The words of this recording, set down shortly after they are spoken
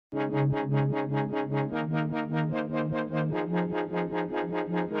When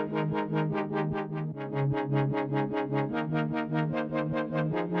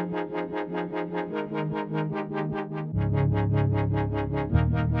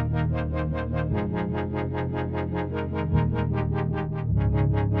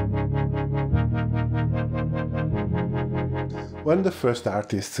the first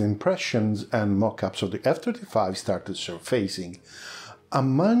artists' impressions and mock-ups of the F-35 started surfacing,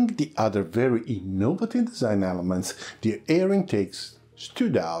 among the other very innovative design elements, the air intakes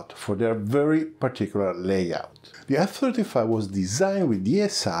stood out for their very particular layout. The F-35 was designed with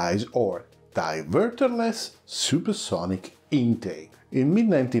DSI's or Diverterless Supersonic intake. In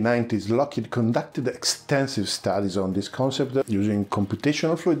mid-1990s, Lockheed conducted extensive studies on this concept using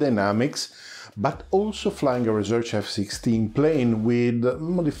computational fluid dynamics, but also flying a researc F-16 plane with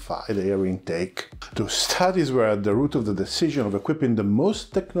modified air intake. Those studies were at the root of the decision of equipping the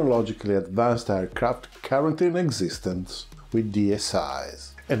most technologically advanced aircraft currently in existence with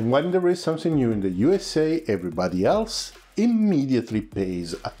DSIs. And when there is something new in the USA, everybody else immediately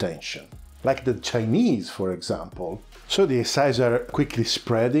pays attention. Like the Chinese, for example. So the DSIs are quickly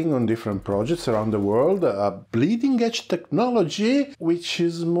spreading on different projects around the world, a bleeding-edge technology which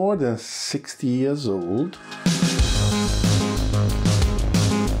is more than 60 years old.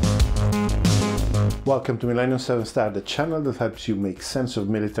 Welcome to Millennium 7 Star, the channel that helps you make sense of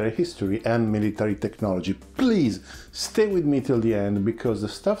military history and military technology. Please stay with me till the end, because the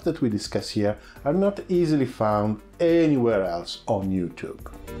stuff that we discuss here are not easily found anywhere else on YouTube.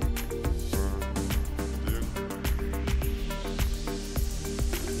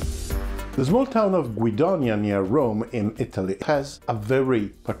 The small town of Guidonia near Rome in Italy has a very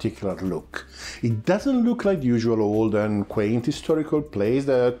particular look. It doesn't look like the usual old and quaint historical place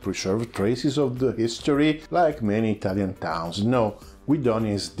that preserve traces of the history like many Italian towns. No,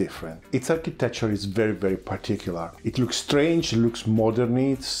 Guidonia is different. Its architecture is very particular. It looks strange, it looks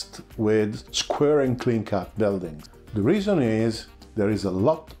modernist with square and clean-cut buildings. The reason is there is a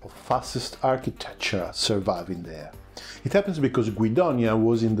lot of fascist architecture surviving there. It happens because Guidonia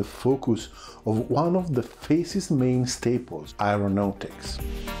was in the focus of one of the fascist main staples, aeronautics.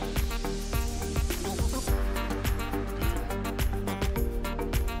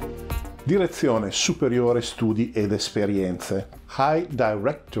 Direzione Superiore Studi ed Esperienze, High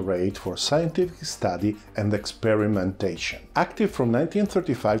Directorate for Scientific Study and Experimentation. Active from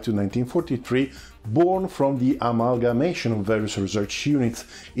 1935 to 1943, born from the amalgamation of various research units,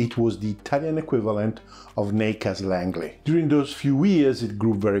 it was the Italian equivalent of NACA's Langley. During those few years, it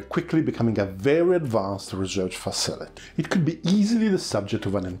grew very quickly, becoming a very advanced research facility. It could be easily the subject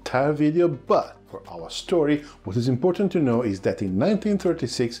of an entire video, but for our story, what is important to know is that in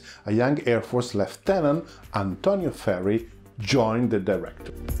 1936, a young Air Force Lieutenant, Antonio Ferri, joined the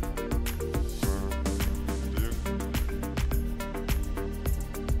directorate.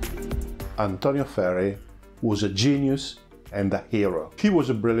 Antonio Ferri was a genius and a hero. He was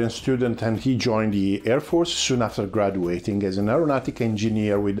a brilliant student and he joined the Air Force soon after graduating as an aeronautic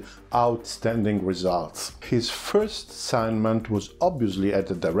engineer with outstanding results. His first assignment was obviously at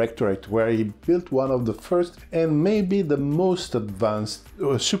the directorate, where he built one of the first and maybe the most advanced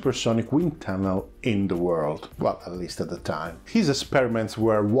supersonic wind tunnel in the world, well, at least at the time. His experiments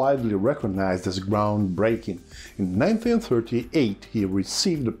were widely recognized as groundbreaking. In 1938, he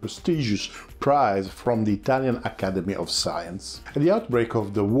received the prestigious prize from the Italian Academy of Science. At the outbreak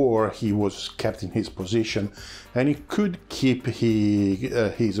of the war, he was kept in his position and he could keep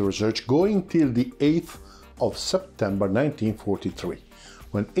his research going till the 8th of September 1943,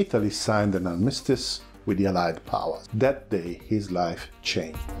 when Italy signed an armistice with the Allied powers. That day, his life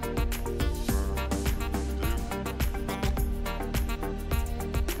changed.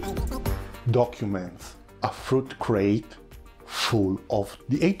 Documents. A fruit crate full of.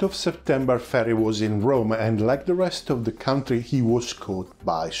 The 8th of September, Ferri was in Rome and, like the rest of the country, he was caught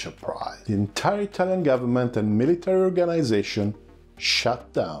by surprise. The entire Italian government and military organization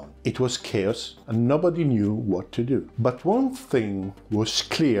shut down. It was chaos and nobody knew what to do. But one thing was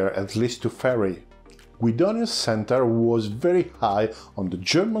clear, at least to Ferri. Guidonia's center was very high on the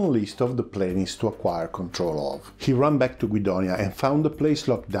German list of the planes to acquire control of. He ran back to Guidonia and found the place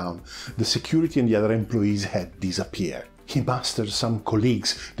locked down. The security and the other employees had disappeared. He mustered some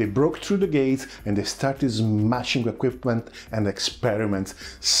colleagues, they broke through the gates and they started smashing equipment and experiments,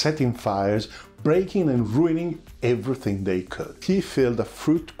 setting fires, breaking and ruining everything they could. He filled a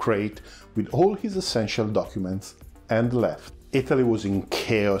fruit crate with all his essential documents and left. Italy was in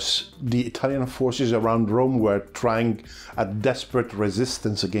chaos. The Italian forces around Rome were trying a desperate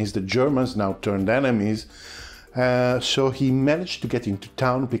resistance against the Germans, now turned enemies. So he managed to get into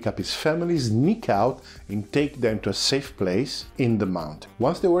town, pick up his family, sneak out and take them to a safe place in the mountain.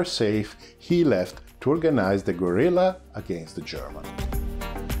 Once they were safe, he left to organize the guerrilla against the Germans.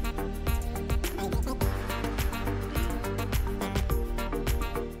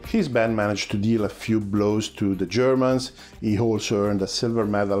 His band managed to deal a few blows to the Germans. He also earned a silver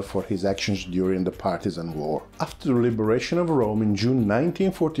medal for his actions during the Partisan War. After the liberation of Rome in June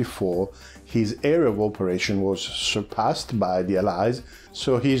 1944, his area of operation was surpassed by the Allies,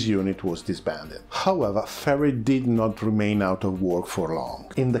 so his unit was disbanded. However, Ferry did not remain out of work for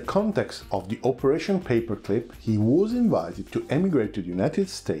long. In the context of the Operation Paperclip, he was invited to emigrate to the United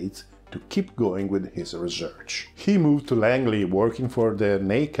States to keep going with his research. He moved to Langley, working for the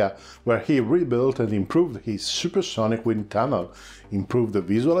NACA, where he rebuilt and improved his supersonic wind tunnel, improved the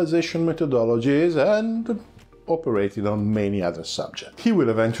visualization methodologies, and operated on many other subjects. He will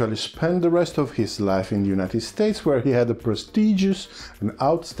eventually spend the rest of his life in the United States, where he had a prestigious and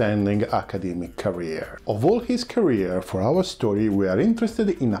outstanding academic career. Of all his career, for our story, we are interested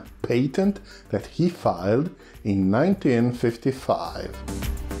in a patent that he filed in 1955.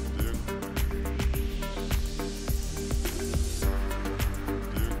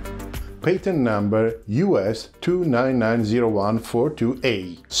 Patent number US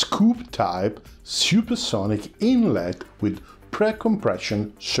 2990142A, scoop type supersonic inlet with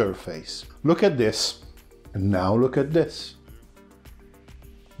pre-compression surface. Look at this, and now look at this.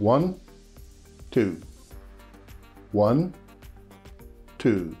 1, 2. 1,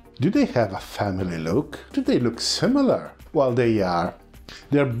 2. Do they have a family look? Do they look similar? Well, they are.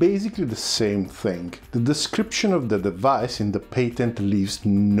 They are basically the same thing. The description of the device in the patent leaves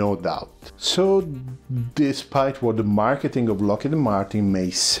no doubt. So, despite what the marketing of Lockheed Martin may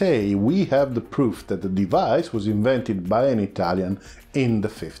say, we have the proof that the device was invented by an Italian in the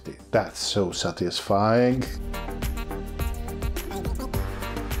 50s. That's so satisfying.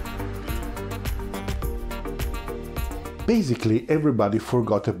 Basically, everybody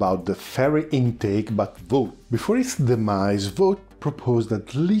forgot about the Ferry intake but Vought. Before its demise, Vought proposed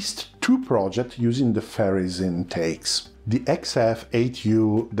at least 2 projects using the Ferry's intakes. The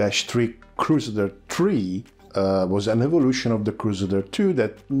XF-8U-3 Crusader 3 was an evolution of the Crusader 2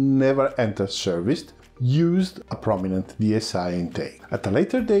 that never entered service, used a prominent DSI intake. At a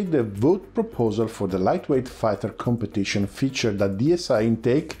later date, the Vought proposal for the lightweight fighter competition featured a DSI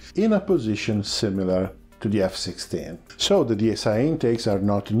intake in a position similar to the F-16. So the DSI intakes are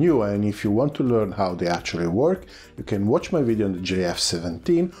not new, and if you want to learn how they actually work, you can watch my video on the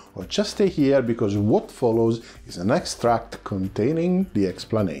JF-17 or just stay here because what follows is an extract containing the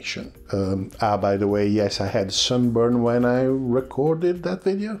explanation. By the way, yes, I had sunburn when I recorded that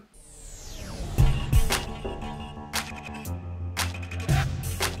video.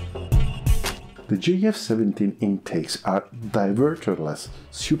 The JF-17 intakes are diverterless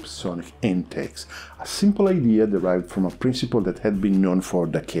supersonic intakes, a simple idea derived from a principle that had been known for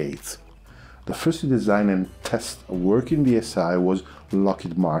decades. The first to design and test a working DSI was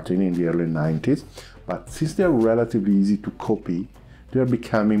Lockheed Martin in the early 90s, but since they are relatively easy to copy, they are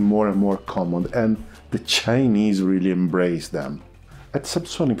becoming more and more common, and the Chinese really embrace them. At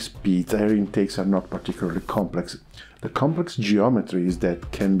subsonic speeds, air intakes are not particularly complex. The complex geometries that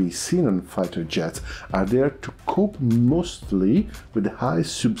can be seen on fighter jets are there to cope mostly with high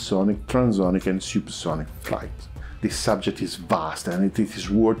subsonic, transonic and supersonic flight. This subject is vast and it is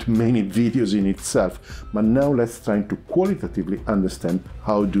worth many videos in itself, but now let's try to qualitatively understand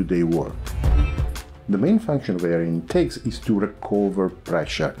how do they work. The main function of air intakes is to recover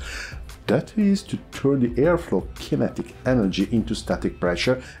pressure. That is to turn the airflow kinetic energy into static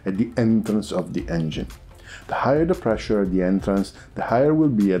pressure at the entrance of the engine. The higher the pressure at the entrance, the higher will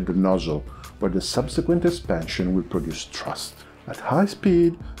be at the nozzle, where the subsequent expansion will produce thrust. At high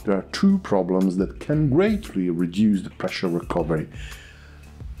speed, there are 2 problems that can greatly reduce the pressure recovery: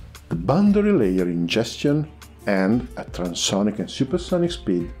 the boundary layer ingestion and, at transonic and supersonic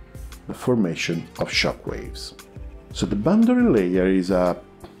speed, the formation of shock waves. So the boundary layer is a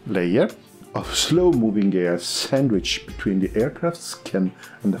layer of slow-moving air sandwiched between the aircraft's skin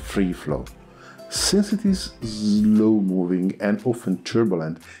and the free flow. Since it is slow-moving and often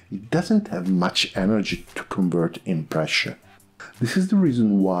turbulent, it doesn't have much energy to convert in pressure. This is the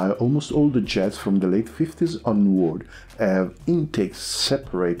reason why almost all the jets from the late 50s onward have intakes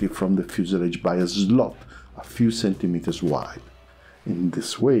separated from the fuselage by a slot a few centimeters wide. In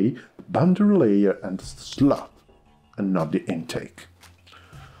this way, the boundary layer enters the slot and not the intake.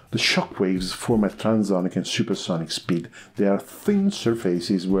 The shock waves form at transonic and supersonic speed. They are thin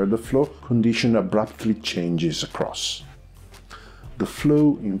surfaces where the flow condition abruptly changes across. The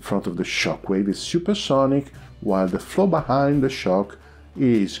flow in front of the shock wave is supersonic, while the flow behind the shock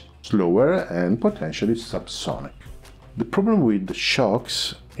is slower and potentially subsonic. The problem with the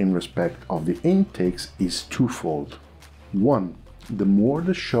shocks in respect of the intakes is twofold. One, the more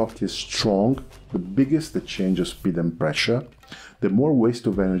the shock is strong, the biggest the change of speed and pressure, the more waste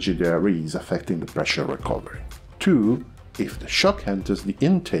of energy there is affecting the pressure recovery. Two, if the shock enters the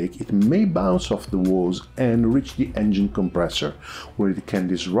intake, it may bounce off the walls and reach the engine compressor, where it can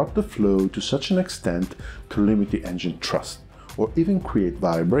disrupt the flow to such an extent to limit the engine thrust, or even create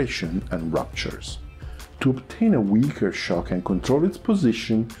vibration and ruptures. To obtain a weaker shock and control its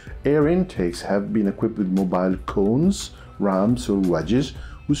position, air intakes have been equipped with mobile cones, ramps or wedges,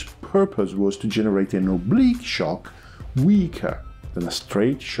 whose purpose was to generate an oblique shock weaker than a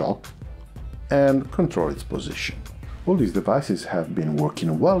straight shock and control its position. All these devices have been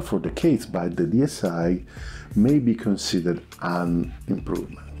working well for decades, but the DSI may be considered an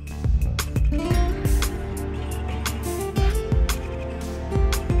improvement.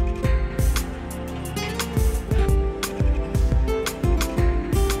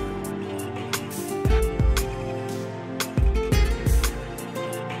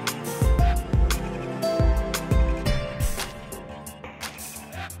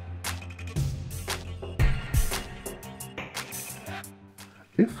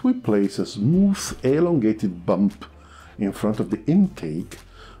 If we place a smooth, elongated bump in front of the intake,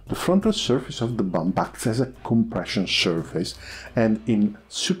 the frontal surface of the bump acts as a compression surface, and in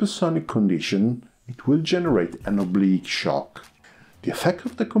supersonic condition, it will generate an oblique shock. The effect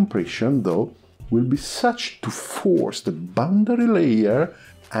of the compression, though, will be such to force the boundary layer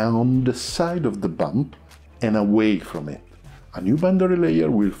on the side of the bump and away from it. A new boundary layer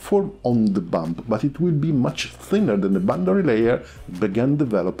will form on the bump, but it will be much thinner than the boundary layer began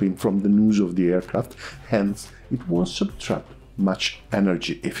developing from the nose of the aircraft, hence it won't subtract much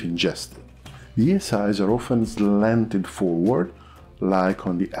energy if ingested. The DSIs are often slanted forward, like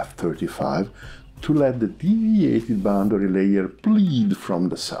on the F-35, to let the deviated boundary layer bleed from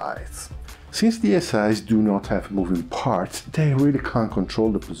the sides. Since the DSIs do not have moving parts, they really can't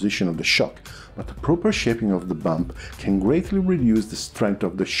control the position of the shock, but the proper shaping of the bump can greatly reduce the strength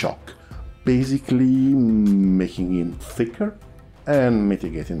of the shock, basically making it thicker and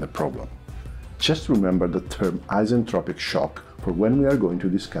mitigating the problem. Just remember the term isentropic shock for when we are going to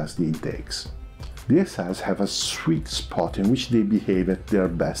discuss the intakes. The DSIs have a sweet spot in which they behave at their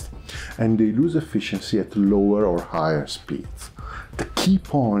best, and they lose efficiency at lower or higher speeds. The key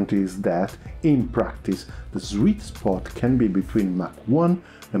point is that, in practice, the sweet spot can be between Mach 1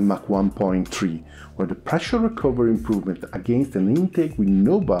 and Mach 1.3, where the pressure recovery improvement against an intake with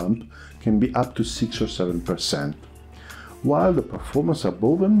no bump can be up to 6 or 7%, while the performance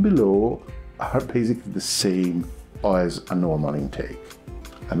above and below are basically the same as a normal intake.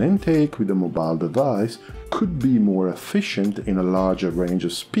 An intake with a mobile device could be more efficient in a larger range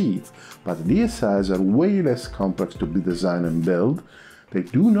of speeds, but the DSIs are way less complex to be designed and built, they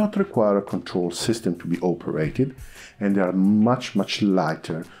do not require a control system to be operated, and they are much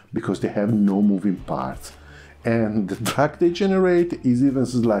lighter because they have no moving parts, and the drag they generate is even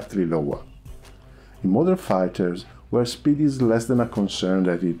slightly lower. In modern fighters, where speed is less than a concern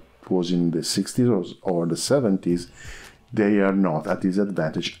that it was in the 60s or the 70s, they are not a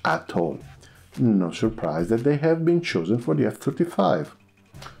disadvantage at all. No surprise that they have been chosen for the F-35.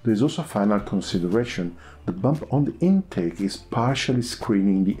 There is also a final consideration. The bump on the intake is partially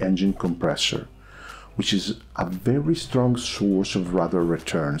screening the engine compressor, which is a very strong source of rudder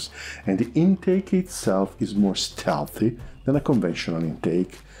returns, and the intake itself is more stealthy than a conventional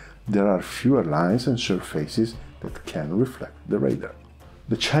intake. There are fewer lines and surfaces that can reflect the radar.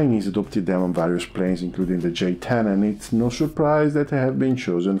 The Chinese adopted them on various planes, including the J-10, and it's no surprise that they have been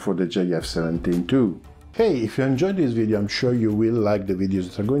chosen for the JF-17 too. Hey, if you enjoyed this video, I'm sure you will like the videos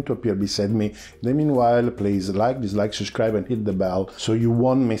that are going to appear beside me. In the meanwhile, please like, dislike, subscribe and hit the bell so you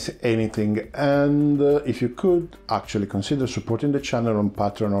won't miss anything. And if you could actually consider supporting the channel on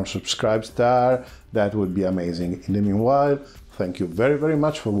Patreon or Subscribestar, that would be amazing. In the meanwhile, thank you very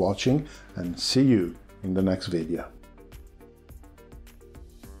much for watching and see you in the next video.